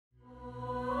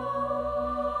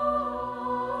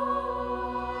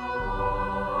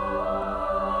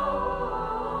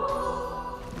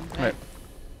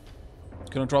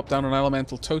Gonna drop down an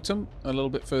elemental totem a little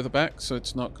bit further back, so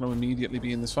it's not going to immediately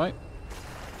be in this fight.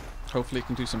 Hopefully it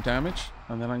can do some damage.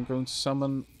 And then I'm going to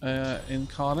summon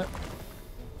Incarnate.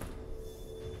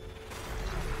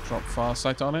 Drop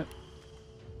Farsight on it.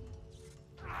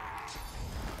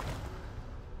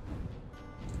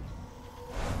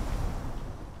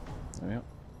 There we go.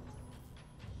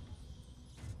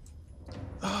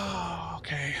 Oh,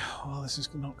 okay. Well, this is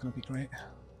not going to be great.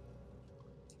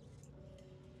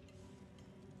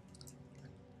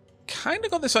 Kind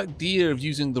of got this idea of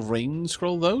using the rain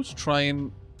scroll though to try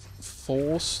and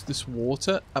force this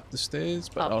water up the stairs,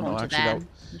 but oh no, actually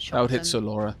that would hit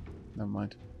Solora. Never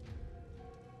mind.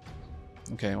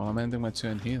 Okay, well I'm ending my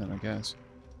turn here then, I guess.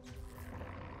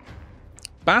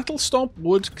 Battle Stomp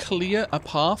would clear a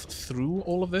path through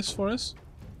all of this for us.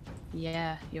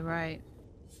 Yeah, you're right.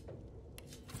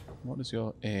 What is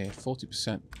your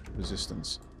 40%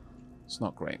 resistance? It's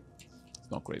not great. It's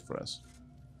not great for us.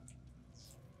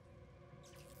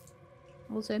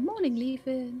 Also, morning,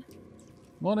 Leafin.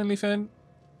 Morning, Leafin.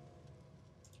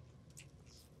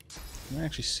 Can I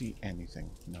actually see anything?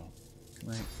 No. Can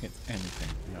I hit anything?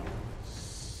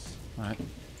 No. Alright.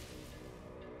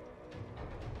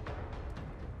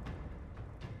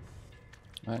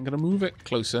 I'm going to move it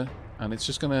closer, and it's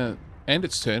just going to end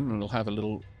its turn, and it'll have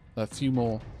a few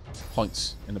more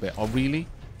points in a bit. Oh, really?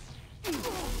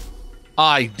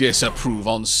 I disapprove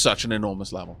on such an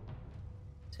enormous level.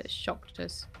 So it shocked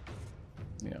us.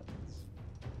 Yeah.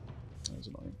 That was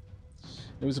annoying.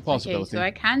 It was a possibility. Okay, so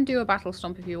I can do a battle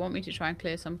stomp if you want me to try and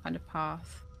clear some kind of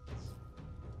path.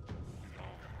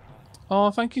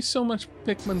 Oh, thank you so much,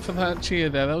 Pikmin, for that cheer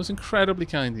there. That was incredibly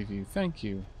kind of you. Thank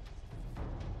you.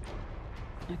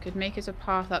 I could make it a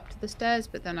path up to the stairs,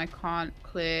 but then I can't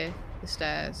clear the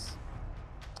stairs.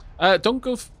 Don't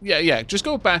go... yeah, just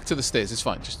go back to the stairs. It's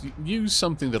fine. Just use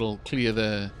something that'll clear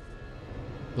the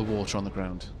water on the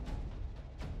ground.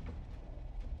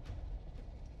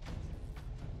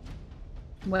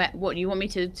 What, you want me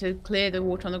to clear the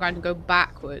water on the ground and go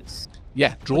backwards?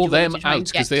 Yeah, draw them out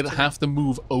because they'll have to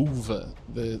move over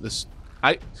the.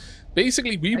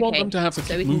 Basically, we want them to have to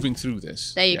keep moving through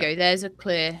this. There you go. There's a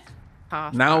clear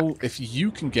path. Now, back. if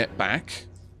you can get back,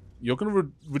 you're going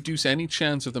to reduce any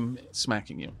chance of them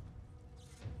smacking you.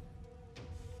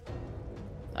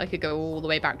 I could go all the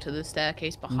way back to the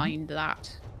staircase behind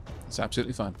that. It's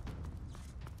absolutely fine.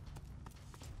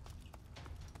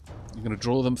 You're going to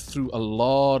draw them through a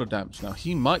lot of damage. Now,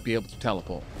 he might be able to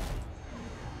teleport.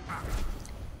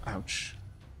 Ouch.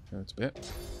 Hurts a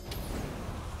bit.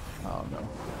 Oh, no.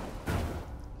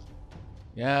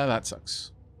 Yeah, that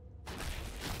sucks.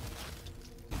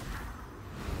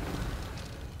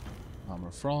 Armor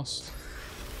of Frost.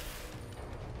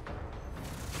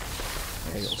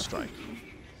 Hail Strike.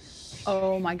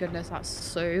 Oh my goodness, that's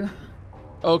so...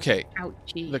 Okay.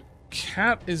 Ouchie. The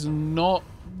cat is not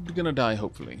going to die,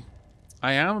 hopefully.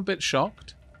 I am a bit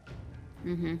shocked.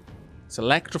 It's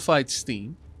electrified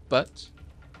steam, but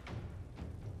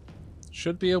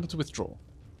should be able to withdraw.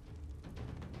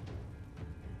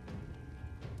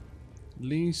 At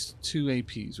least 2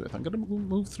 APs worth. I'm going to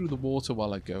move through the water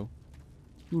while I go.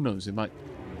 Who knows, it might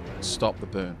stop the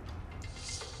burn.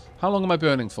 How long am I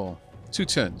burning for? 2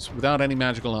 turns. Without any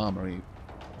magical armor,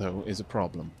 though, is a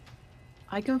problem.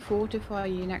 I can fortify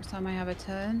you next time I have a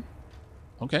turn.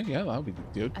 Okay, yeah, that would be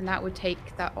good. And that would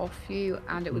take that off you,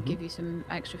 and it would give you some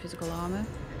extra physical armor.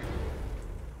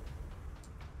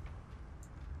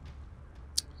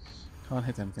 Can't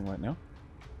hit anything right now.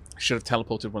 I should have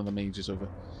teleported one of the mages over.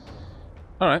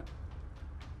 Alright.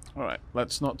 Alright,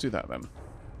 let's not do that then.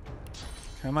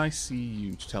 Can I see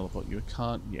you to teleport you? I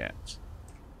can't yet.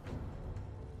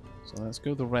 So let's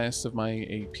go the rest of my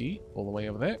AP all the way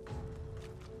over there.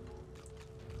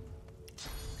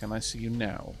 Can I see you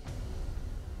now?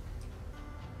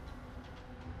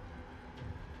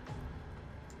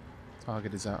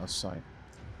 Target is out of sight.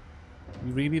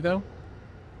 You really though?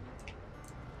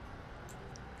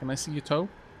 Can I see your toe?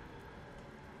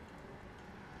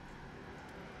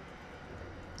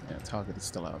 Yeah, target is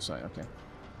still out of sight, okay.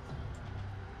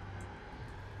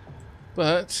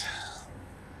 But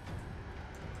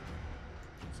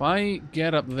if I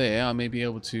get up there, I may be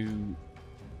able to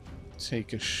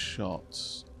take a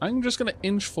shot. I'm just going to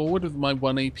inch forward with my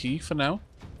 1 AP for now.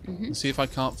 And see if I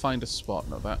can't find a spot.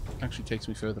 No, that actually takes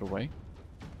me further away.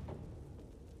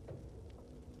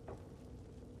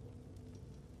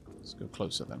 Let's go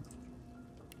closer then.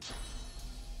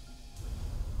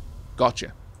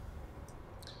 Gotcha.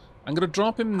 I'm going to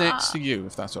drop him next to you,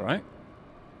 if that's alright.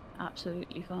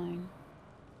 Absolutely fine.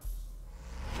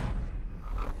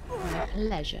 My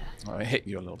pleasure. Oh, I hit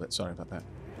you a little bit. Sorry about that.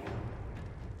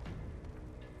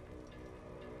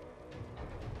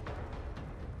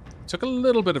 Took a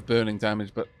little bit of burning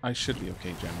damage, but I should be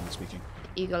okay, generally speaking.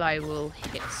 Eagle Eye will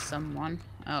hit someone.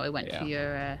 Oh, it went for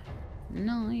your...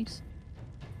 Nice.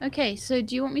 Okay, so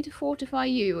do you want me to fortify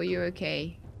you, or you're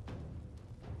okay?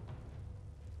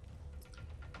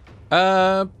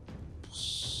 I'm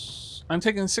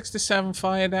taking 67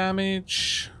 fire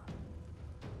damage.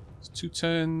 It's 2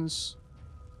 turns.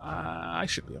 I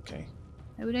should be okay.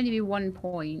 It would only be 1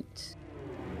 point.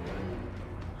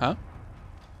 Huh?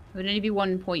 It would only be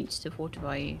 1 point to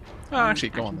fortify you. Oh, actually,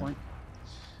 go on then.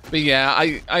 But yeah,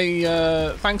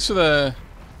 I thanks for the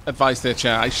advice there,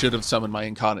 Chair. I should have summoned my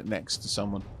incarnate next to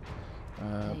someone.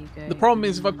 There you go. The problem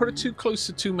is, if I put it too close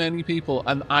to too many people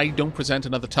and I don't present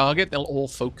another target, they'll all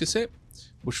focus it,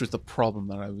 which was the problem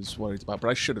that I was worried about. But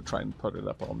I should have tried and put it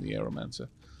up on the Aeromancer.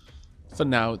 For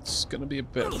now, it's going to be a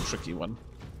bit of a tricky one.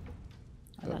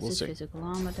 But That's we'll his see. physical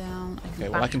armor down. Okay,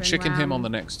 well, I can chicken him on the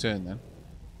next turn then.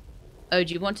 Oh,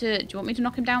 do you want me to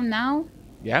knock him down now?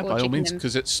 Yeah, Or by all chicken means, him?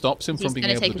 because it stops him from being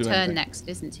able to do He's going to take a turn anything. next,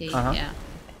 isn't he? Uh-huh. Yeah.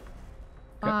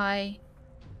 Bye.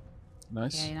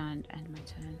 Nice. Okay, now end my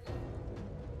turn.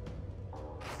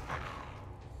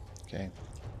 Okay.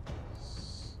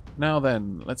 Now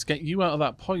then, let's get you out of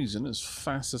that poison as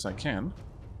fast as I can.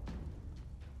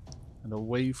 And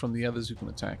away from the others who can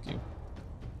attack you.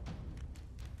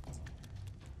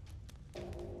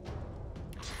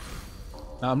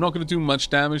 Now, I'm not going to do much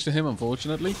damage to him,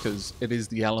 unfortunately, because it is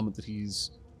the element that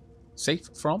he's safe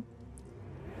from.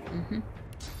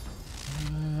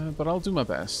 But I'll do my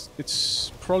best.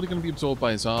 It's probably going to be absorbed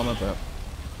by his armor, but...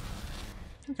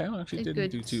 Okay, well, actually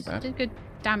didn't do too bad. Did good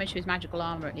damage to his magical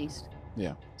armor, at least.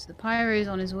 Yeah. So the Pyro's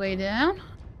on his way down.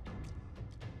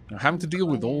 Now, having to deal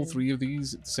with all 3 of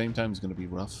these at the same time is going to be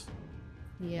rough.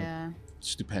 Yeah. Like,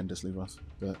 stupendously rough,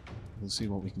 but we'll see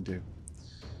what we can do.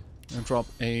 I'm going to drop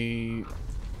a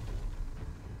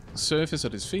surface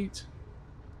at his feet.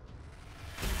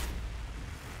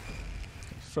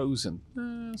 Frozen.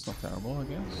 It's not terrible, I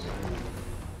guess.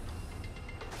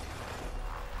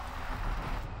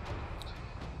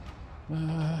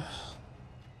 The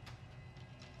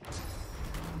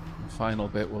final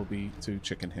bit will be to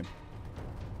chicken him.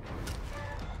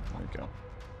 There we go.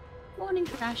 Morning,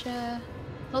 Thrasher.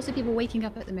 Lots of people waking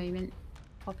up at the moment,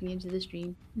 popping into the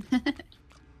stream.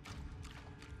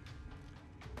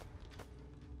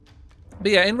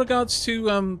 But yeah, in regards to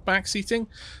backseating,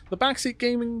 the backseat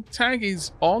gaming tag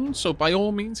is on, so by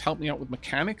all means help me out with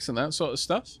mechanics and that sort of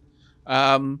stuff.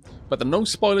 But the no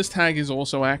spoilers tag is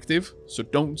also active, so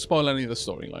don't spoil any of the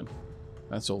storyline.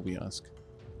 That's all we ask.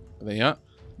 There you are.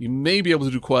 You may be able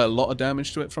to do quite a lot of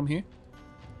damage to it from here.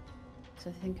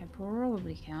 So I think I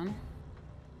probably can.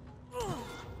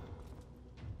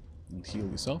 And heal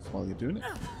yourself while you're doing it.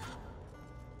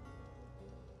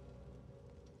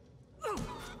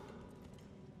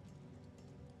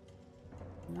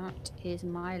 That is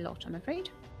my lot, I'm afraid.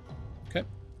 Okay.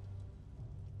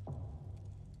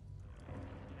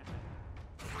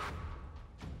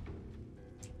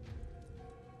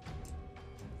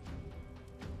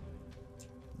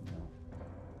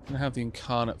 I'm going to have the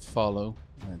Incarnate follow.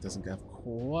 It doesn't have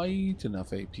quite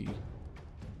enough AP to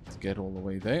get all the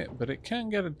way there, but it can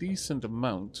get a decent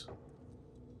amount.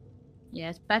 Yeah,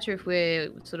 it's better if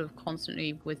we're sort of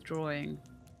constantly withdrawing.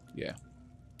 Yeah.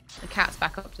 The cat's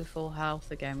back up to full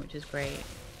health again, which is great.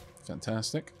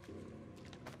 Fantastic.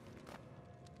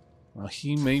 Well,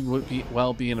 he may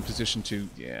well be in a position to...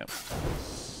 Yeah.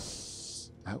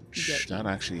 Ouch. That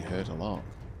actually hurt a lot.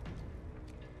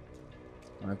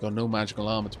 I've got no magical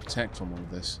armor to protect from all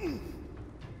of this. Oh,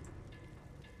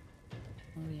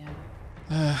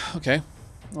 yeah. Okay.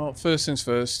 Well, first things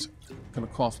first. Gonna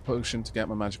quaff a potion to get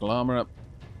my magical armor up.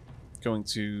 Going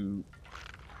to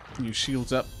use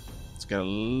shields up to get a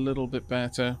little bit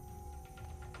better.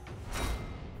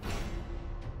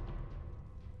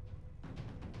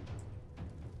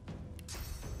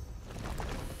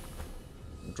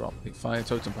 We'll drop the fire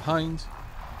totem behind.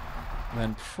 And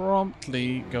then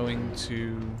promptly going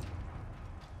to...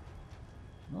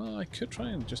 Well, I could try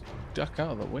and just duck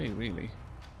out of the way, really.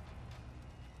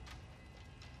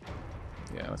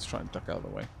 Yeah, let's try and duck out of the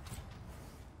way.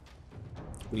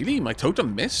 Really? My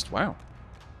totem missed? Wow.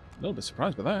 A little bit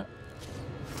surprised by that.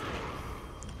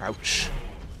 Ouch.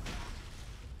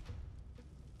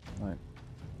 Right.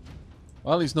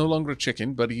 Well, he's no longer a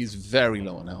chicken, but he's very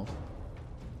low on health.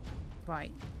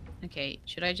 Right. Okay,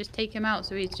 should I just take him out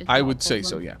so he's just... I would say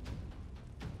so, yeah.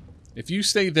 If you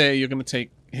stay there, you're going to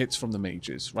take hits from the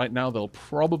mages. Right now, they'll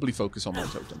probably focus on my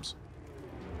totems.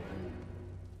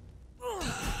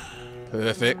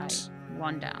 Perfect. Right,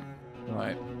 one down.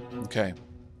 Right. Okay.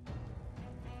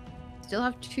 Still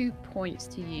have 2 points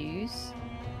to use.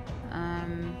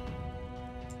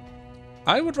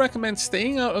 I would recommend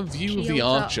staying out of view of the Shields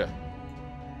up. archer.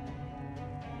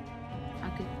 I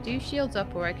could do shields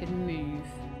up or I could move.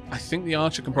 I think the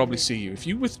archer can probably see you. If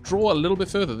you withdraw a little bit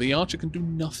further, the archer can do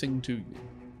nothing to you.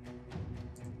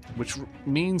 Which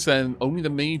means then only the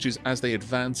mages, as they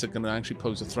advance, are going to actually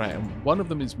pose a threat. And one of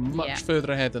them is much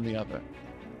further ahead than the other.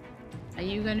 Are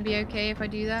you going to be okay if I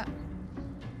do that?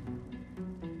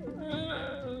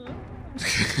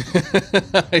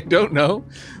 I don't know.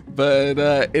 But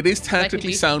it is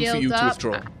tactically sound for you to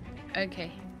withdraw.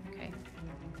 Okay.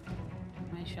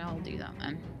 I shall do that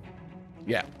then.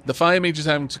 Yeah. The fire mage is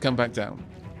having to come back down.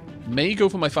 May go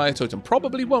for my fire totem.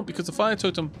 Probably won't, because the fire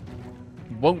totem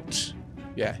won't...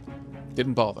 Yeah,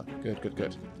 didn't bother.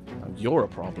 Good. Now you're a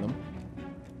problem.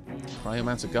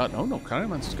 Cryomancer guard. No,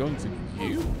 Cryomancer's going for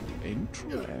you.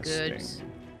 Interesting.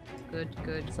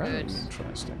 Good. Very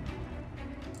interesting.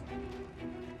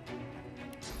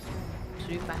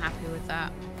 Super happy with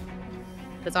that.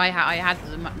 Because I had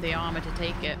the armor to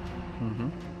take it. Mm-hmm.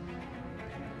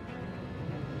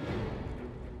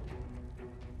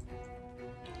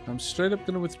 I'm straight up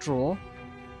going to withdraw.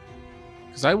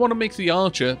 Because I want to make the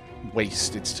archer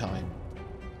waste its time.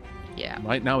 Yeah.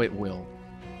 Right now it will.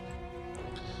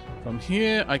 From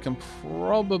here, I can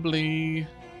probably...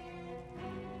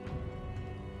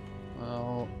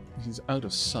 Well, he's out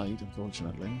of sight,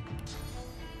 unfortunately.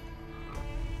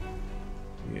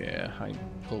 Yeah, I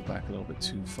pulled back a little bit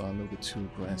too far, a little bit too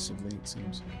aggressively, it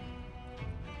seems.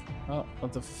 Well,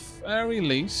 at the very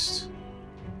least...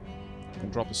 I can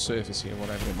drop a surface here,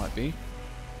 whatever it might be.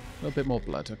 A little bit more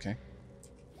blood, okay.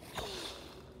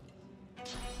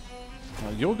 Now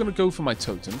you're going to go for my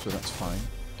totem, so that's fine.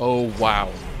 Oh,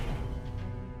 wow.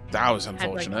 That was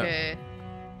unfortunate.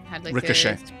 Had like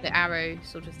Ricochet. The arrow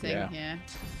sort of thing, yeah.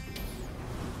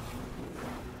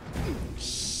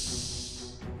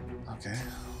 Okay.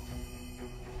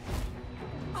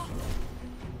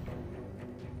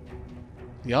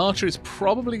 The archer is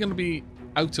probably going to be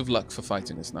out of luck for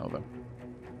fighting us now, though.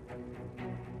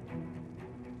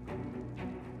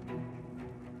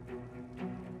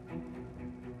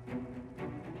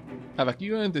 Aavak,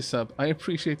 you earned this sub. I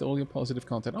appreciate all your positive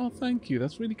content. Oh, thank you.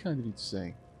 That's really kind of you to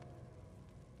say.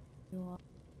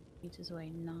 Away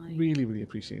 9. Really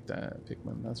appreciate that,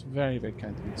 Pikmin. That's very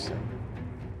kind of you to say.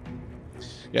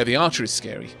 Yeah, the archer is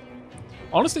scary.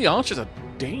 Honestly, archers are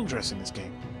dangerous in this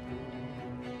game.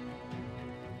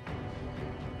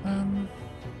 I'm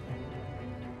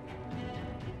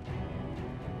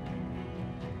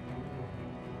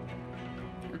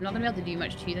not going to be able to do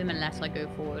much to them unless I go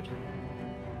forward.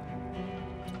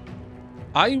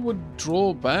 I would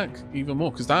draw back even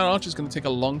more, because that archer is going to take a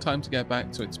long time to get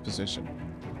back to its position.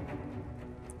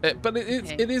 But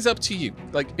it is up to you.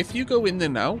 Like, if you go in there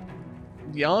now,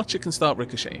 the archer can start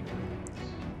ricocheting.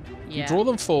 You draw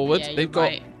them forward. Yeah,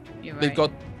 they've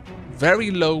got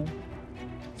very low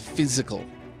physical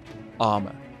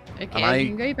armor. Okay, and I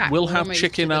can go back will have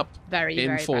chicken up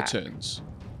in 4 back. turns.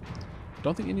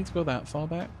 Don't think you need to go that far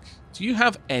back. Do you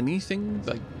have anything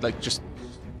like just?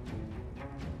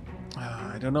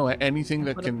 I don't know, anything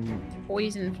that can...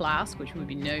 Poison flask, which would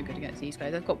be no good against these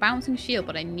guys. I've got bouncing shield,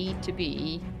 but I need to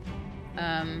be...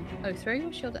 throw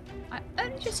your shield...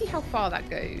 Let me just see how far that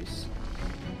goes.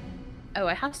 Oh,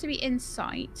 it has to be in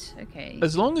sight. Okay.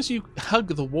 As long as you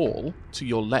hug the wall to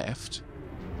your left,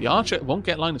 the archer won't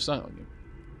get line of sight on you.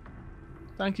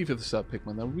 Thank you for the sub,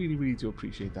 Pikmin. I really do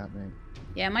appreciate that, mate.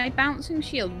 Yeah, my bouncing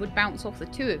shield would bounce off the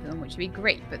 2 of them, which would be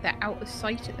great, but they're out of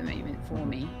sight at the moment for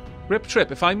me. Rip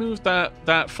Trip, if I moved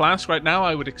that flask right now,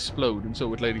 I would explode, and so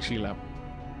would LadyShelab.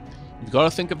 You've got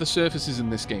to think of the surfaces in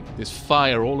this game. There's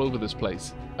fire all over this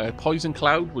place. A poison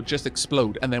cloud would just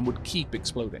explode, and then would keep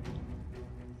exploding.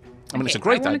 I mean, it's a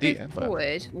great idea. Go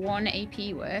forward, 1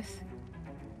 AP worth,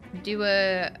 do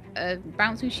a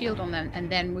bouncing shield on them, and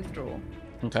then withdraw.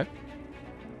 Okay.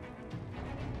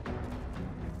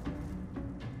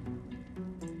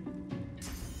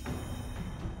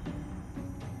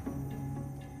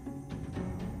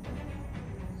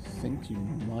 I think you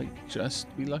might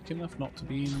just be lucky enough not to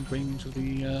be in range of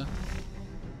the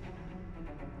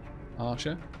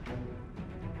archer.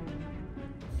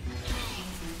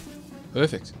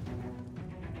 Perfect.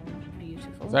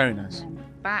 Beautiful. Very nice. And then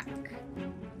back.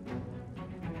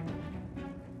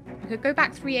 I could go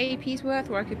back 3 APs worth,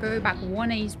 or I could go back 1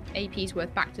 APs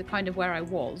worth back to kind of where I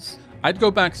was. I'd go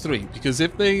back 3, because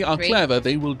if they are clever,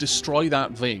 they will destroy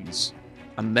that vase,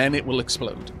 and then it will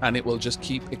explode, and it will just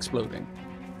keep exploding.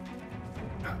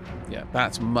 Yeah,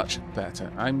 that's much better.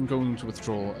 I'm going to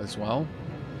withdraw as well.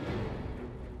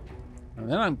 And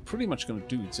then I'm pretty much going to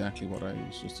do exactly what I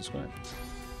was just describing.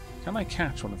 Can I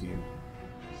catch one of you?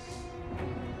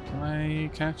 Can I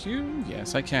catch you?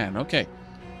 Yes, I can. Okay.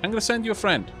 I'm going to send you a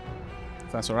friend.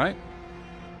 If that's alright.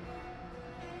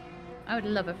 I would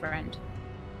love a friend.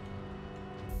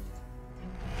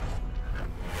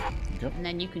 Yep. And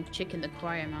then you can chicken the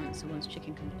cryomancer once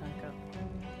chicken comes back up.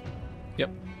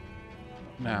 Yep.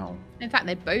 Now. In fact,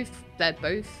 they're both got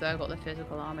their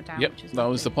physical armor down. Yep. Which is That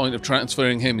was the lovely. point of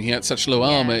transferring him. He had such low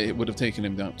armor, it would have taken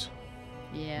him out.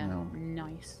 Yeah. No.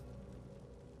 Nice.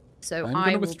 So I'm I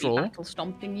gonna will withdraw. be battle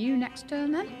stomping you next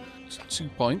turn then. So 2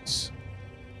 points.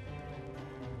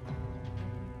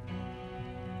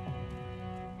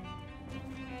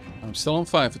 I'm still on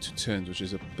fire for 2 turns, which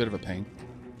is a bit of a pain.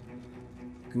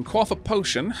 Can quaff a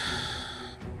potion.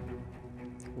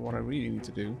 What I really need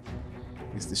to do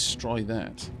is destroy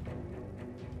that.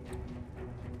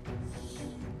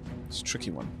 It's a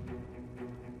tricky one.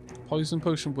 Poison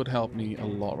potion would help me a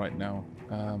lot right now.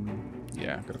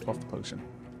 Yeah, I'm gonna quaff the potion.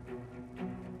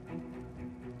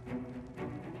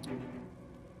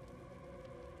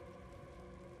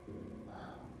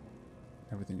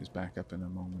 Everything is back up in a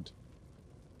moment.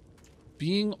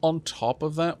 Being on top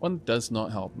of that one does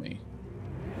not help me.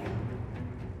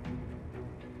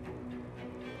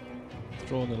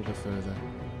 Draw a little bit further.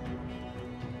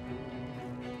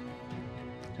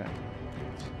 Okay.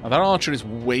 Now that archer is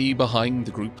way behind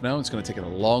the group now. It's going to take it a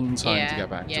long time to get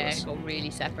back to us. Yeah, it got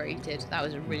really separated. That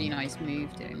was a really nice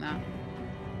move doing that.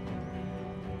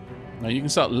 Now you can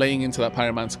start laying into that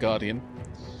Pyromancer Guardian.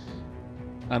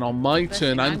 And on my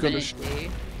turn, I'm going to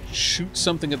shoot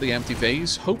something at the empty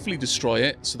vase, hopefully destroy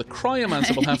it, so the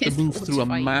Cryomancer will have to move through a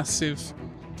massive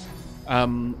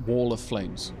wall of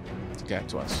flames to get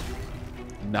to us.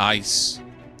 Nice.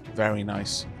 Very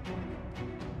nice.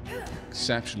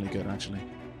 Exceptionally good, actually.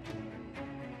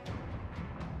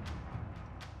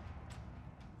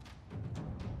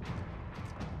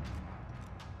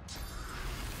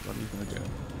 What are you going to do?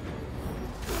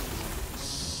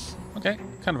 Okay,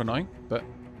 kind of annoying, but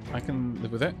I can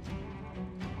live with it.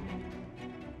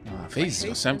 Vase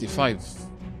got 75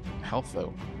 health,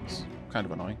 though. It's kind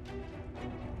of annoying.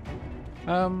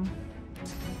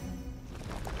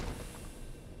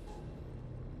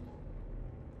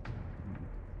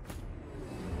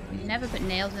 We never put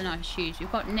nails in our shoes.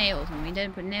 We've got nails and we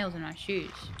didn't put nails in our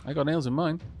shoes. I got nails in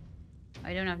mine.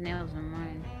 I don't have nails in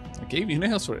mine. I gave you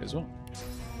nails for it as well.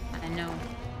 I know.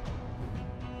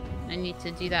 I need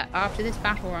to do that after this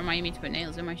battle. Remind me to put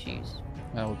nails in my shoes.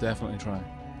 I will definitely try.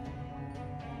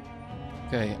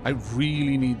 Okay, I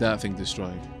really need that thing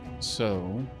destroyed.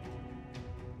 So...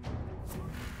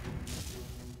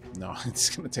 No,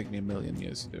 it's going to take me a million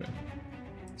years to do it.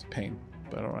 It's a pain,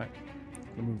 but alright.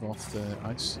 I'll move off the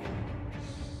ice.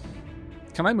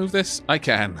 Can I move this? I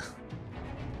can.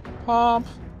 Pop!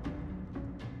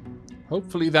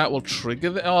 Hopefully that will trigger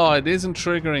the... Oh, it isn't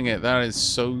triggering it. That is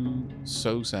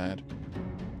so sad.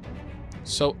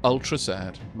 So ultra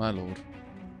sad, my lord.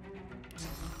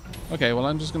 Okay, well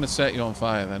I'm just going to set you on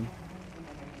fire then.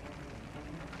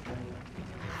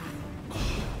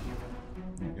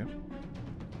 There you go.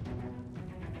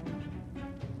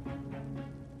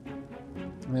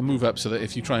 And then move up so that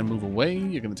if you try and move away,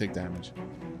 you're going to take damage.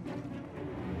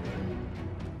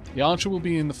 The archer will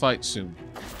be in the fight soon.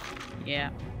 Yeah.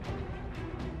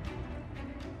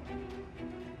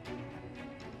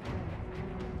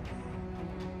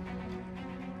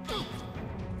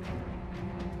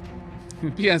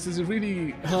 Yes, it's a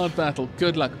really hard battle.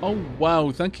 Good luck. Oh,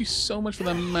 wow. Thank you so much for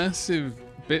that massive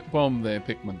bit bomb there,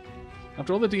 Pikmin.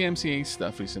 After all the DMCA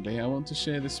stuff recently, I want to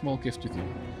share this small gift with you.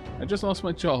 I just lost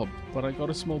my job, but I got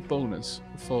a small bonus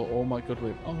for all my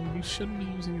goodwill. Oh, you shouldn't be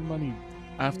using your money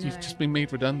after you've just been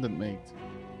made redundant, mate.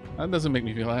 That doesn't make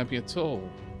me feel happy at all.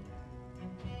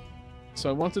 So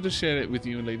I wanted to share it with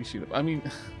you and LadyShelab. I mean,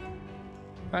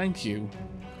 thank you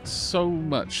so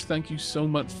much. Thank you so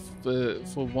much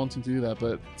for wanting to do that,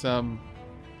 but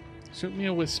shoot me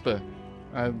a whisper.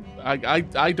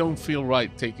 I don't feel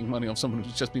right taking money off someone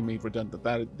who's just been made redundant.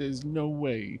 There's no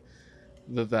way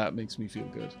that makes me feel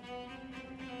good.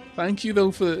 Thank you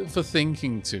though for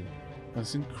thinking too.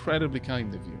 That's incredibly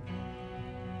kind of you.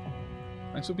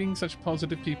 Thanks for being such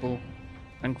positive people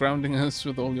and grounding us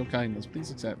with all your kindness.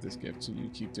 Please accept this gift so you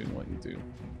keep doing what you do.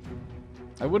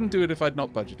 I wouldn't do it if I'd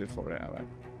not budgeted for it, Aavak.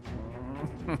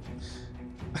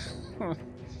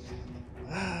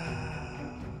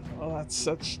 Oh, that's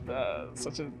such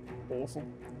an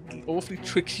awfully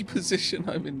tricky position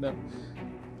I'm in now.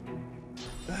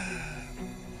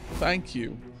 Thank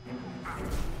you.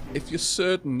 If you're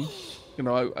certain, you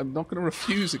know, I'm not going to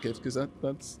refuse a gift because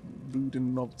that's rude in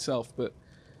and of itself. But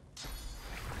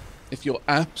if you're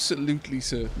absolutely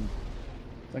certain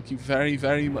Thank you very,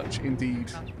 very much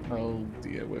indeed. Oh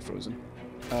dear, we're frozen.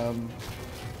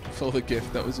 For the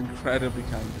gift. That was incredibly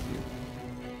kind of you.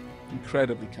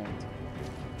 Incredibly kind.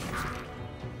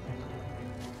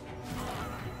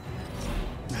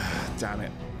 Damn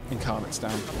it. Incarnate's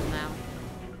down. Now.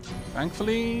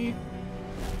 Thankfully,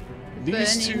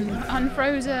 these two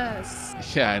unfroze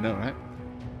us. Yeah, I know, right?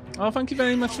 Oh, thank you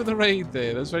very much for the raid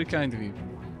there. That was very kind of you.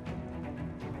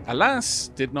 Alas,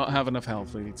 did not have enough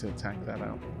health really to tank that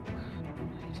out.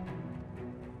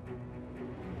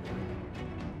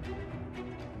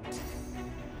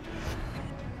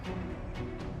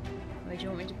 Where do you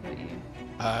want me to put you?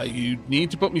 You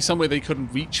need to put me somewhere they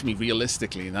couldn't reach me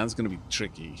realistically, and that's going to be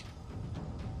tricky.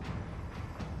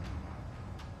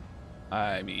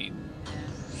 I mean,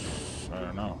 I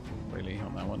don't know, really,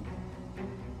 on that one.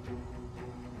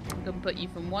 I can put you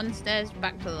from one stairs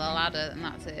back to the ladder, and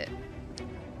that's it.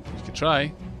 You could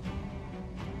try.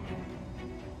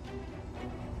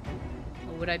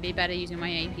 Or would I be better using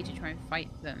my AP to try and fight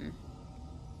them?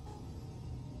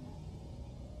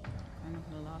 I'm not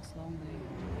gonna last long,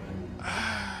 though.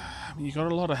 I mean, you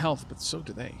got a lot of health, but so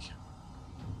do they.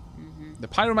 The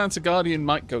Pyromancer Guardian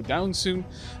might go down soon.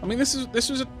 I mean, this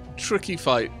was a tricky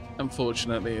fight,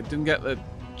 unfortunately. It didn't get the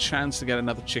chance to get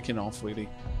another chicken off, really.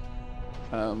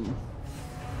 Okay,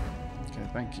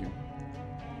 thank you.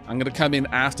 I'm going to come in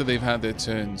after they've had their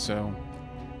turn, so...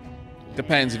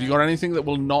 Depends. If you got anything that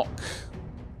will knock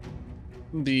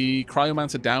the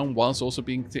Cryomancer down whilst also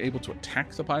being able to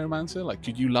attack the Pyromancer, like,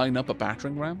 could you line up a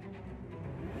battering ram?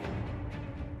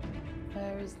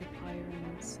 Where is the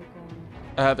Pyromancer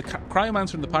gone? The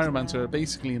Cryomancer and the Pyromancer are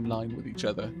basically in line with each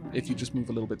other if you just move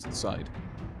a little bit to the side.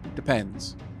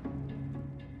 Depends.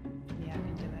 Yeah, I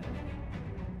can do it.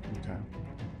 Okay.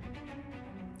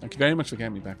 Thank you very much for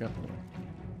getting me back up.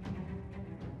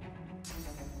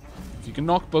 If you can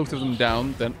knock both of them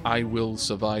down, then I will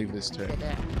survive this turn. Did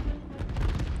it.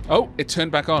 Oh, it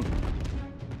turned back on.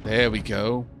 There we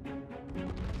go.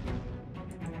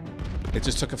 It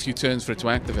just took a few turns for it to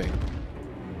activate.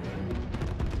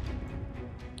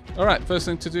 Alright, first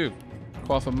thing to do.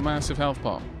 Quaff a massive health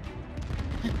pot.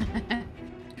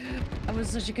 That was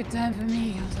such a good turn for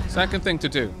me. I was like, Second thing to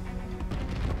do.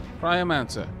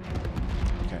 Cryomancer.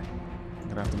 Okay. I'm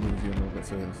going to have to move you a little bit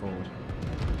further forward.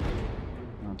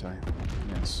 Aren't I?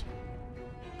 Yes.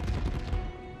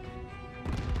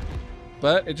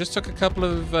 But it just took a couple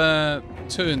of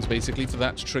turns, basically, for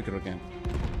that to trigger again.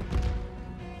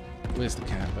 Where's the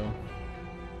cat, though?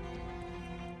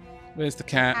 Where's the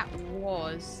cat? Cat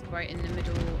was right in the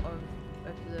middle of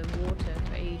the water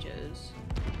for ages.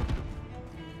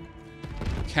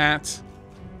 Cat.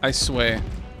 I swear.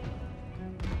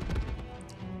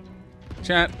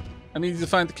 Chat, I need you to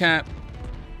find the cat.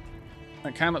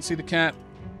 I cannot see the cat.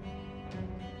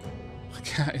 The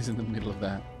cat is in the middle of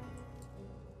that.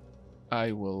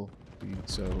 I will be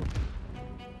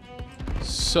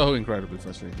so incredibly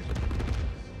frustrated.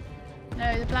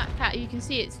 No, the black cat. You can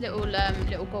see its little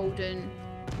little golden.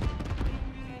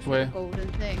 Where?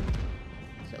 Golden thing.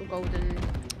 Its little golden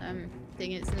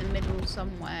thing. It's in the middle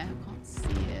somewhere. I can't see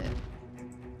it.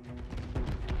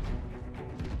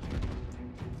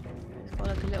 It's got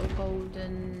like a little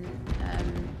golden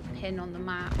pin on the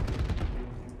map.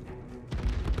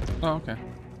 Oh, okay.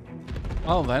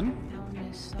 Well then. Down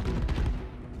this somewhere.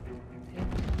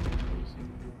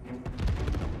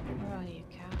 Where are you,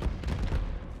 cat?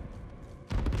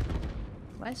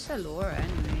 Where's Salora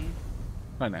anyway?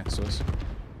 Right next to us.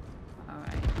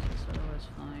 Alright, Salora's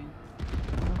fine.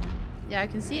 Yeah, I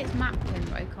can see its map pin,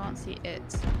 but I can't see it.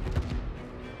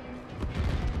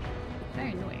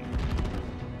 Very annoying.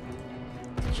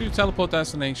 Shoot teleport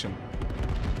destination.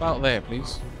 About there,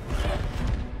 please.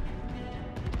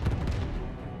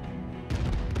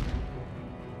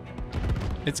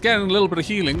 It's getting a little bit of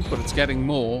healing, but it's getting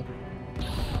more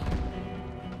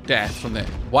death from there.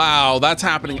 Wow, that's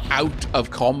happening out of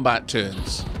combat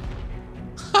turns.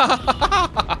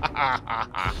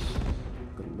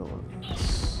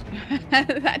 Glorious.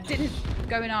 That didn't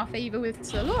go in our favour with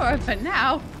Salora, but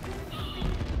now...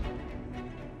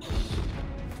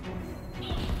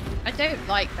 I don't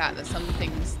like that some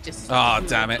things just... Ah, oh,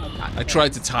 damn it. I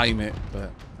tried to time it,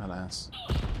 but alas.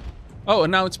 Oh,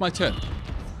 and now it's my turn.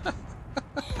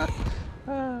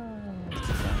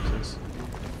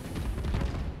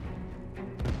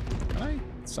 Can I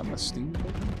summon a steam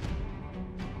token?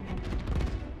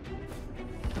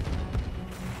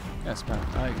 Yes,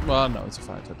 man. Well, no, it's a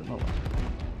fire token. Oh, well.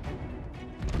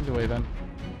 Either way, then.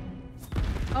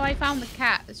 Oh, I found the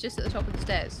cat. It's just at the top of the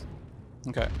stairs.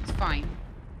 Okay. It's fine.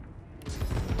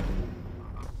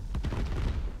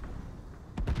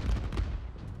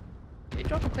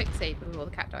 drop a quick save before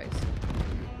the cat dies.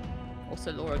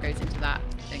 Also, Laura goes into that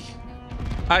thing.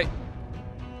 Alright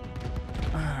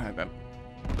then.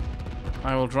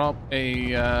 I will drop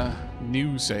a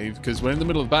new save, because we're in the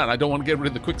middle of the battle. I don't want to get rid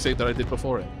of the quick save that I did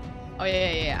before it. Oh,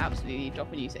 yeah, absolutely.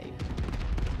 Drop a new save.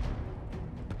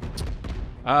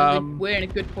 We're in a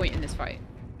good point in this fight.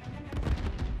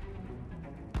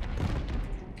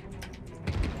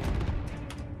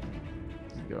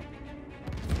 There you go.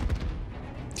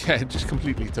 Yeah, it just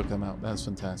completely took them out. That's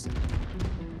fantastic.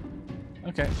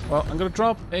 Okay, well, I'm going to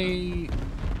drop a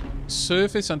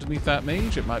surface underneath that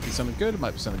mage. It might be something good, it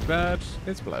might be something bad.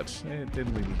 It's blood. It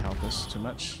didn't really help us too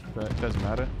much, but it doesn't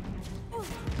matter.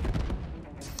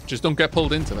 Just don't get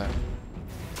pulled into that.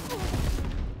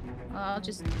 I'll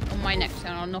just, on my next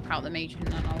turn, I'll knock out the mage and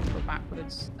then I'll go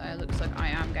backwards. Looks like I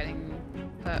am getting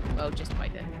hurt, well, just by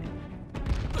the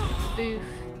boof.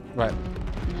 Right.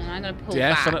 And then I'm going to pull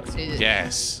back to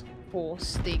yes.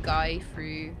 force the guy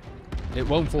through. It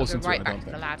won't force him right back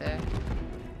to the ladder.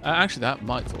 Actually, that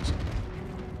might force him.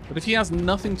 But if he has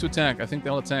nothing to attack, I think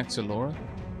they'll attack Sir Laura.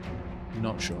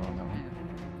 Not sure on that one.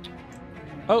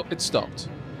 Oh, it stopped.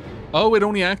 Oh, it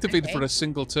only activated for a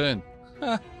single turn.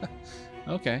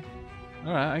 Okay.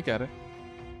 Alright, I get it.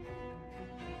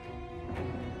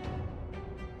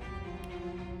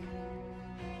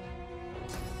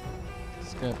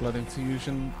 Scare blood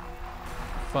infusion.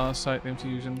 Far sight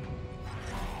infusion.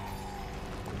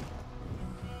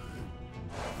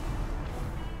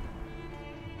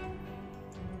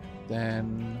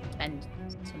 Then spend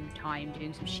some time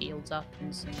doing some shields up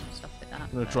and some stuff like that. I'm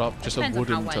gonna drop just a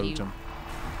wooden totem.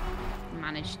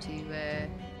 Manage to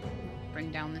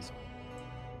bring down this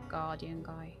guardian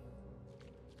guy.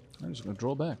 I'm just gonna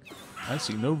draw back. I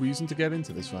see no reason to get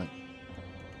into this fight.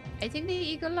 I think the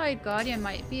eagle-eyed guardian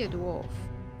might be a dwarf.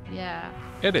 Yeah.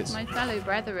 It is. My fellow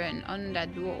brethren,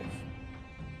 undead dwarf.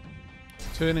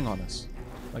 Turning on us.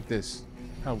 Like this.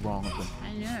 How wrong of them.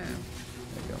 I know.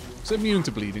 There you go. It's immune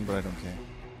to bleeding, but I don't care.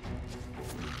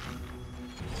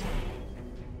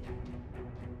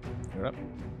 You're up.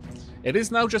 It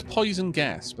is now just poison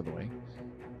gas, by the way.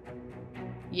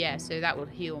 Yeah, so that will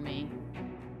heal me.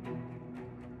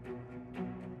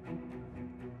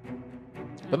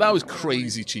 But that was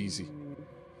crazy cheesy.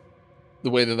 The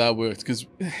way that worked, because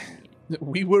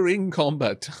we were in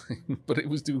combat time, but it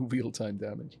was doing real-time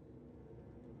damage.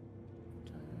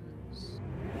 13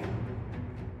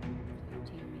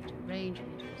 meter range, 13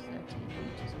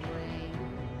 meters away.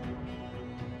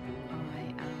 I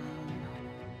am...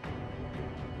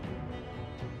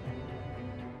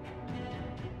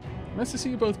 Nice to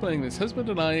see you both playing this. Husband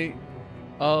and I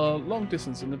are long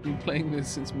distance and have been playing this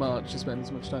since March to spend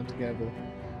as much time together.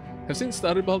 Have since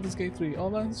started Baldur's Gate 3.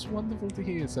 Oh, that's wonderful to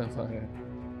hear, Sapphire.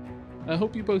 I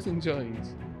hope you both enjoyed.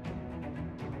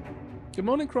 Good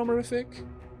morning, Chromerific.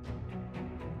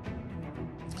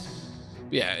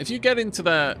 Yeah, if you get into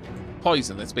that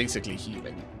poison, that's basically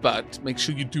healing. But make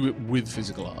sure you do it with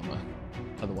physical armor.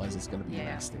 Otherwise, it's going to be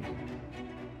nasty.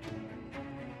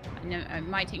 I know it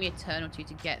might take me a turn or two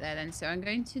to get there then, so I'm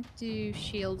going to do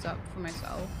shields up for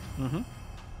myself. Mm-hmm.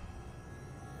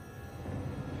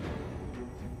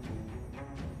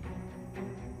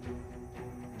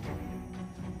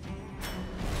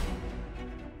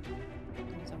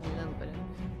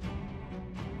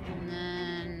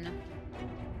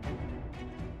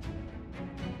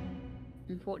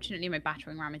 Unfortunately, my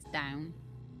battering ram is down.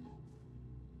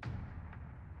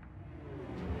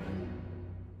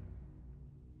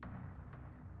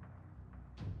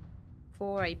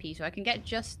 Four AP, so I can get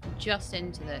just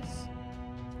into this.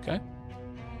 Okay.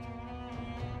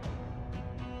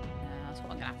 That's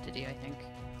what I'm gonna have to do, I think.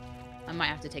 I might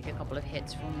have to take a couple of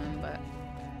hits from them, but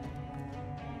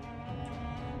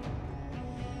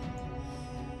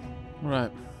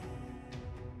right.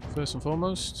 First and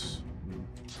foremost.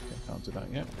 Can't do that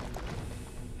yet.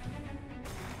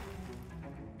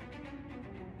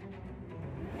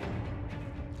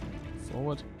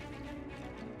 Forward.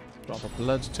 Drop a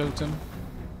blood totem.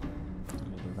 A little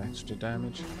bit of extra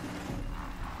damage.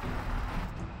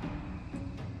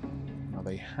 Now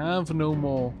they have no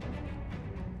more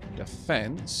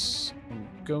defense. I'm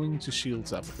going to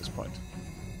shields up at this point.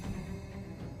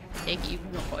 Take it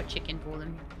you've not got a chicken for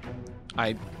them.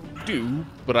 I do,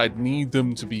 but I'd need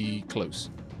them to be close.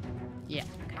 Yeah.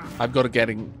 Okay. I've got to get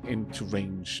into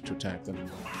range to attack them.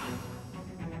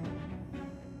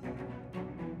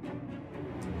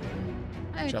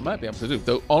 Okay. Which I might be able to do.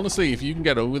 Though, honestly, if you can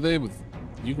get over there,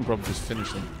 you can probably just finish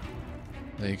them.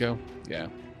 There you go. Yeah.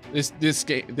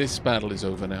 This battle is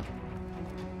over now.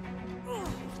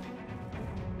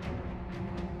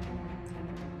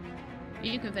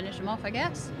 You can finish them off, I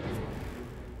guess.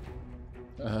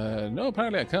 No,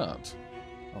 apparently I can't.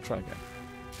 I'll try again.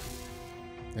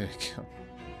 There we go.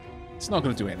 It's not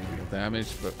going to do any real damage,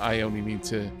 but I only need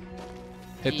to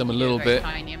hit them a little bit,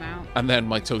 tiny amount. and then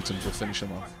my totems will finish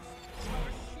them off.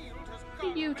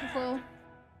 Beautiful.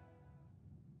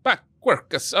 Back,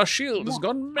 Quirkus! Our shield has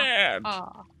gone mad!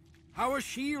 Our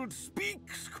shield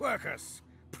speaks, Quirkus!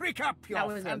 Prick up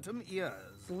your phantom ears.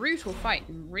 Brutal fight,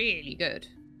 really good.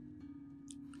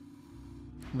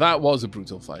 That was a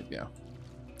brutal fight, yeah.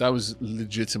 That was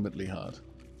legitimately hard.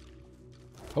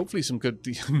 Hopefully some good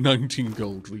 19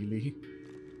 gold, really.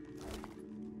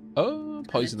 Oh,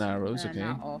 poison arrows, okay.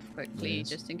 Turn that off quickly,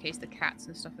 just in case the cats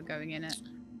and stuff are going in it.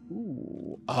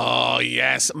 Ooh. Oh,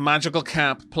 yes. Magical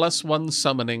cap, +1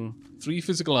 summoning, 3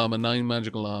 physical armor, 9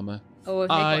 magical armor. Oh, have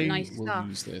they got nice will stuff?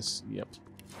 Use this. Yep.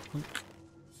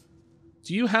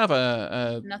 Do you have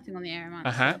a Nothing on the air, man.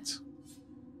 A hat?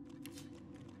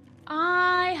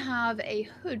 I have a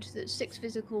hood that's 6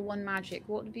 physical, 1 magic.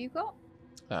 What have you got?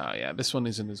 Oh, yeah, this one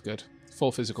isn't as good.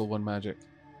 4 physical, 1 magic.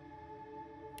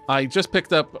 I just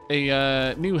picked up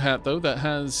a new hat, though, that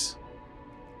has...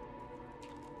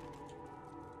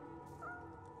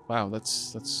 Wow,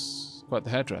 that's quite the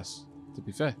headdress, to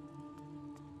be fair.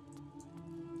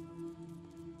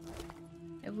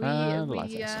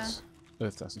 Life essence.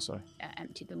 Earth essence, sorry.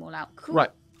 Emptied them all out. Cool.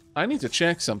 Right. I need to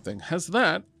check something. Has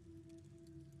my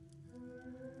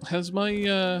how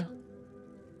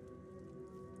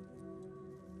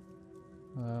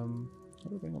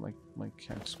do I bring up my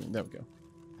count screen? There we go.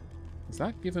 Has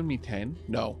that given me 10?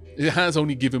 No. It has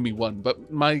only given me 1,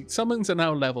 but my summons are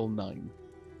now level 9.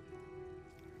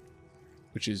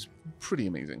 Which is pretty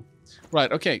amazing.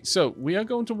 Right, okay, so we are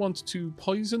going to want to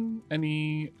poison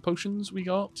any potions we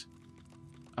got.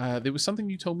 There was something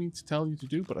you told me to tell you to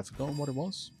do, but I've forgotten what it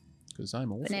was. Because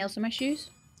I'm awful. Put nails in my shoes?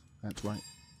 That's right.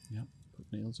 Yep,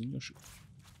 put nails in your shoe.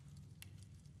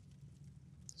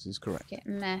 This is correct.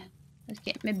 Let's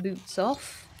get my boots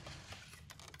off.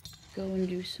 Go and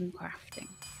do some crafting.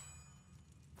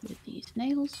 With these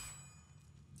nails.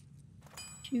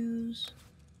 Shoes.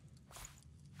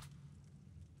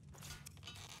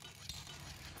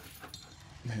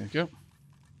 There you go.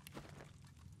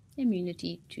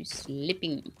 Immunity to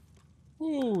slipping.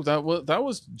 Ooh, that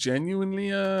was genuinely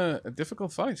a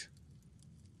difficult fight.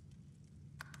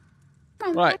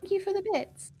 Oh, right. Thank you for the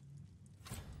bits.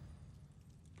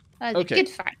 That was Okay. a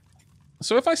good fight.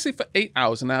 So if I sleep for 8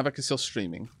 hours and Aavak is still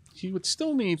streaming, he would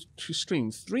still need to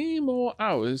stream 3 more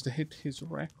hours to hit his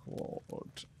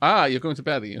record. Ah, you're going to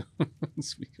bed, are you?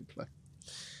 Speak and play.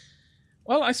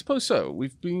 Well, I suppose so.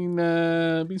 We've been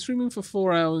streaming for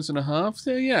 4 hours and a half.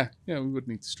 So yeah, we would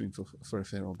need to stream for a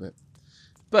fair old bit.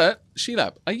 But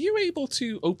Shelab, are you able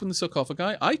to open the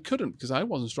sarcophagi? I couldn't because I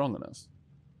wasn't strong enough.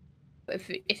 If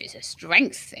it's a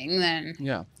strength thing, then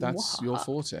Yeah, that's your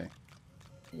forte.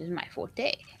 It is my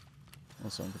forte.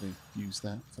 Also, I'm going to use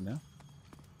that for now.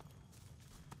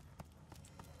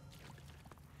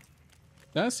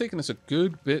 That's taken us a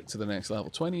good bit to the next level.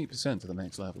 28% to the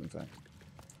next level, in fact.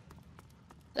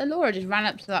 Laura just ran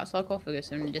up to that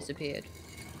sarcophagus and disappeared.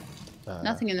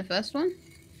 Nothing in the first one.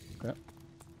 Yep.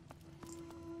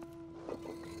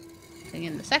 Nothing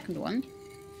in the second one.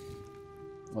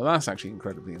 Well, that's actually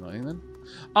incredibly annoying then.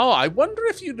 Oh, I wonder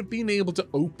if you'd have been able to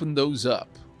open those up.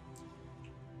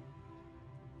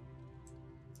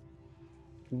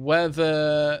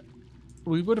 Whether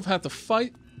we would have had to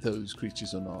fight those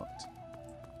creatures or not.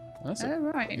 That's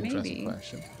right, interesting maybe.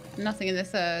 question. Nothing in the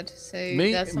third, so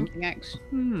there's something extra.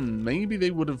 Maybe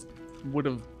they would have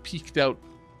peeked out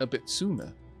a bit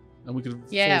sooner, and we could have.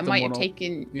 Yeah, it might have off.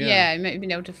 taken. Yeah, it might have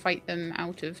been able to fight them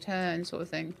out of turn, sort of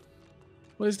thing.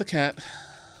 Where's the cat?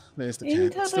 There's the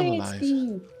cat. It's still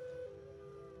alive.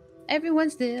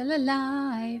 Everyone's still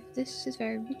alive. This is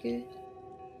very good.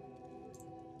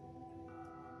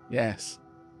 Yes,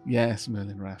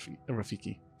 Merlin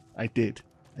Rafiki. I did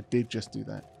just do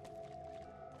that.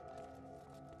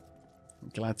 I'm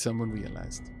glad someone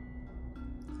realized.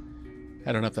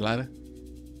 Head on up the ladder.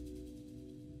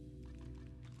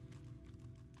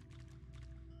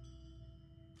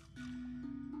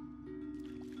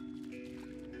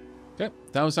 Okay,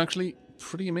 that was actually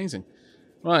pretty amazing.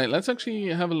 Right, let's actually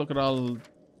have a look at our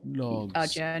logs. Our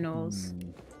journals.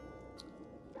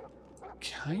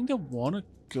 Kind of want to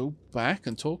go back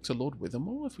and talk to Lord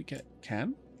Withermore if we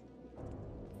can.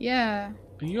 Yeah.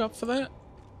 Are you up for that?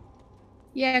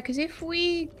 Yeah, because if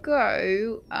we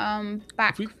go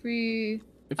back through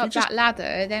up that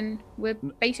ladder, then we're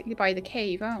basically by the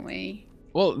cave, aren't we?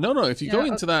 Well, no. If you go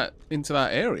into that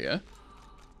area,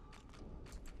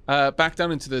 back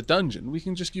down into the dungeon, we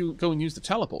can just go and use the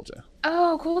teleporter.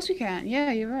 Oh, of course we can.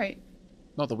 Yeah, you're right.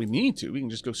 Not that we need to. We can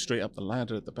just go straight up the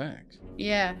ladder at the back.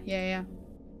 Yeah, yeah, yeah.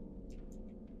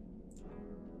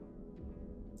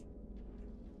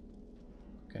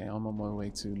 Okay, I'm on my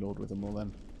way to Lord with them all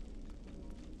then.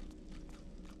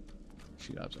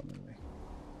 Shelab's on my way.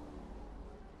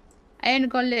 I only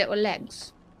got little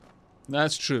legs.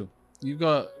 That's true. You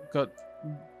got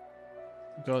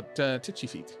titchy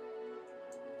feet.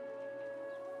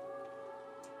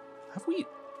 Have we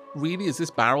really? Has this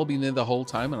barrel been there the whole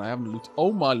time and I haven't looked?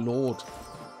 Oh my lord!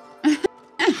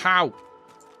 How?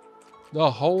 The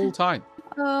whole time.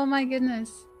 Oh my goodness,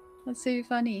 that's so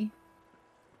funny.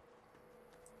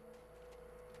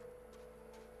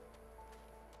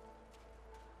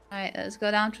 Alright, let's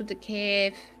go down to the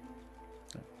cave.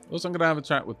 Also, I'm going to have a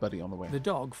chat with Buddy on the way. The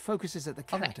dog focuses at the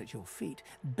cat at your feet,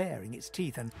 baring its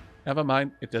teeth and... Never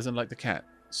mind, it doesn't like the cat.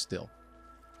 Still.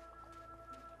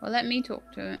 Well, let me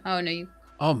talk to him. Oh, no, you...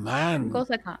 Oh, man. Of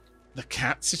course I can't. The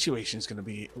cat situation is going to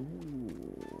be...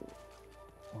 Ooh.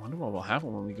 I wonder what will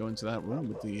happen when we go into that room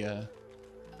with the...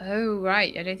 Oh,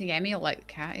 right. I don't think Emmy will like the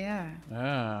cat, yeah.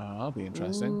 Ah, that'll be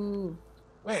interesting. Ooh.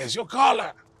 Where's your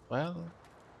collar? Well...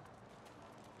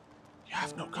 You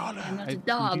have no collar. I'm not a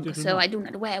dog, so I do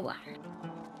not wear one.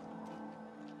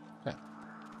 Okay.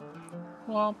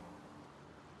 Well...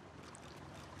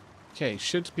 Okay,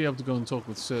 should be able to go and talk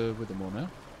with Sir Withermore now.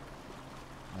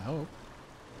 I hope.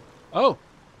 Oh!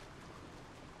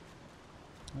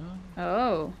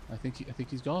 Oh. I think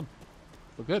he's gone.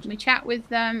 We're good. Can we chat with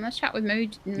let's chat with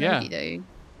Modi though.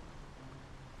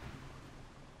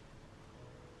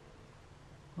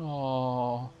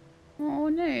 Oh. Oh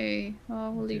no.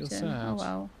 Oh, we'll loot him. Oh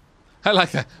well. I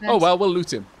like that. Oh well, we'll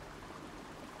loot him.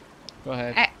 Go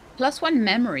ahead. +1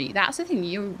 memory. That's the thing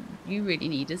you really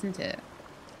need, isn't it?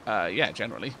 Yeah,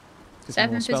 generally.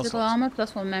 7 physical armor,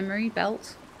 +1 memory,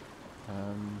 belt.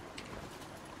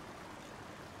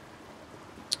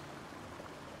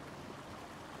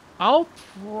 I'll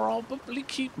probably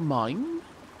keep mine.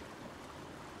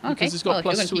 Okay. Because it's got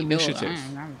 +2 initiative.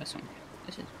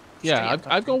 Yeah,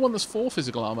 I've got one that's 4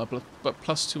 physical armor, but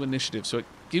 +2 initiative, so it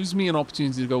gives me an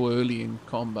opportunity to go early in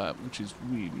combat, which is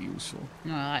really useful.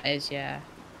 No, that is, yeah.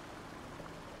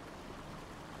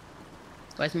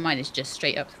 Whereas mine is just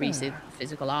straight up 3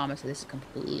 physical armor, so this is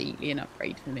completely an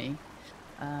upgrade for me.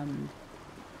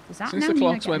 Since the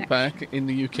clocks went back in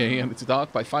the UK and it's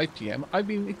dark by 5 PM, I've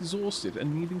been exhausted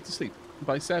and needing to sleep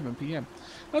by 7 PM.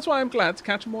 That's why I'm glad to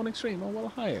catch a morning stream on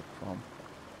Wallahia from.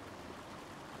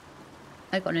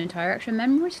 I got an entire extra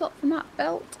memory slot from that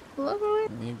belt. Lovely.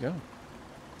 There you go.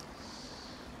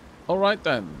 Alright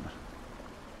then.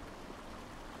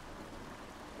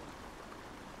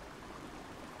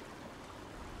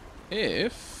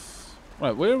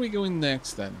 Right, where are we going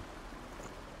next then?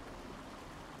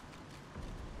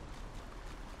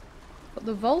 Got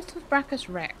the Vault of Brachus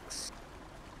Rex.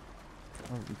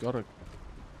 Oh, we got a...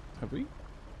 Have we?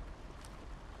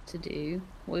 To do.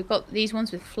 Well, we've got these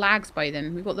ones with flags by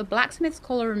them. We've got the Blacksmith's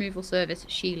Collar Removal Service at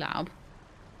SheLab.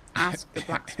 Ask the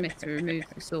blacksmith to remove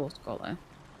the source collar.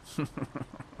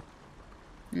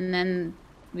 And then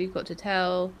we've got to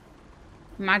tell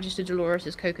Magister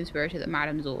Dolores' co-conspirator that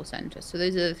Madame Zor sent us. So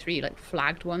those are the 3 like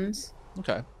flagged ones.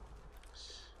 Okay.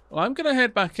 Well, I'm gonna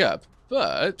head back up,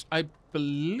 but I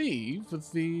believe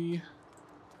the...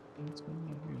 What's going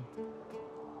on here?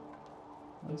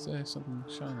 Why is there something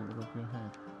shining above your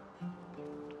head?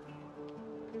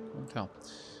 Can't tell.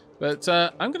 But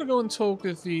I'm going to go and talk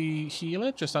with the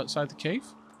healer just outside the cave,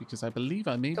 because I believe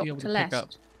I may be able to pick up...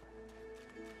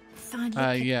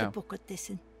 Finally picked the bucket this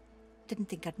in. Didn't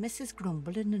think I'd miss his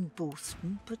grumbling and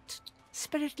boasting, but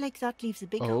spirit like that leaves a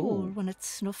big hole when it's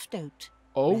snuffed out.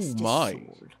 Oh my.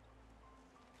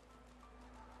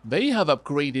 They have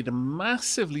upgraded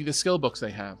massively the skill books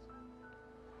they have.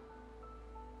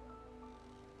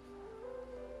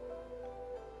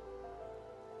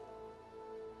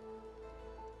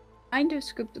 Kind of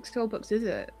skill books is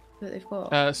it that they've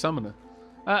got? Summoner.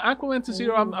 Aquamenta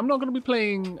Zero, I'm not going to be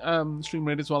playing Stream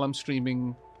Raiders while I'm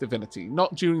streaming Divinity.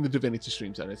 Not during the Divinity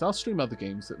streams, that is. I'll stream other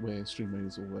games where Stream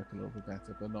Raiders will work a little bit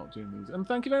better, but not during these. And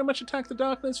thank you very much, Attack the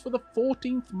Darkness, for the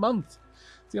 14th month.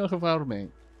 Diolch yn fawr,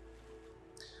 mate.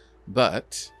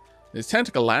 But there's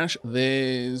Tentacle Lash,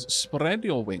 there's Spread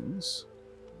Your Wings.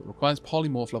 It requires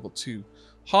Polymorph level 2.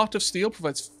 Heart of Steel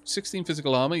provides 16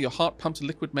 physical armor. Your heart pumps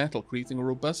liquid metal, creating a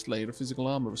robust layer of physical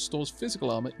armor. Restores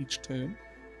physical armor each turn.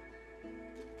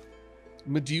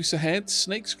 Medusa Head,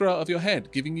 snakes grow out of your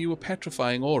head, giving you a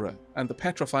petrifying aura, and the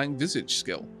petrifying visage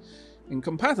skill.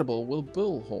 Incompatible with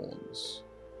bull horns.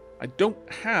 I don't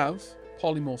have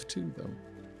Polymorph 2 though.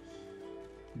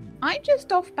 I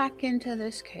just off back into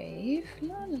this cave.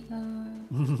 La la la.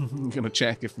 I'm going to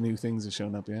check if new things are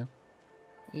showing up, yeah?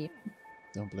 Yep.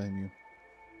 Don't blame you.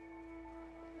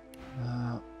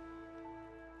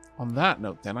 On that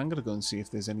note, then, I'm going to go and see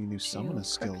if there's any new summoner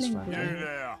skills found. You here.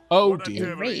 there. Oh, What the dear.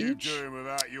 devil are you Rage. doing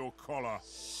without your collar?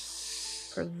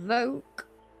 Provoke.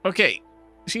 Okay,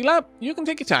 Sheila, you can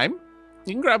take your time.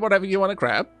 You can grab whatever you want to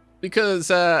grab,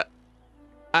 because I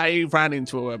ran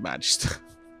into a magister.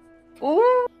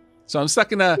 Ooh. So I'm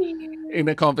stuck in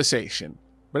a conversation.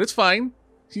 But it's fine.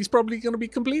 He's probably going to be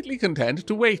completely content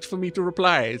to wait for me to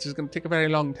reply. It's just going to take a very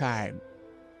long time.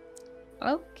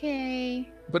 Okay.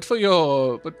 But for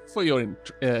those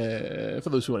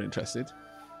who are interested,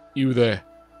 you there.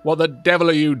 What the devil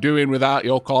are you doing without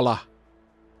your collar?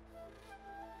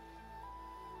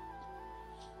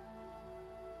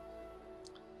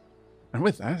 And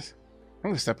with that, I'm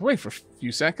going to step away for a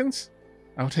few seconds.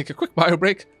 I'll take a quick bio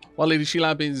break while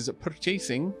LadyShelab is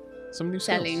purchasing some new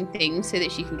skills. Selling things so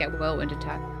that she can get whirlwind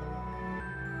attack.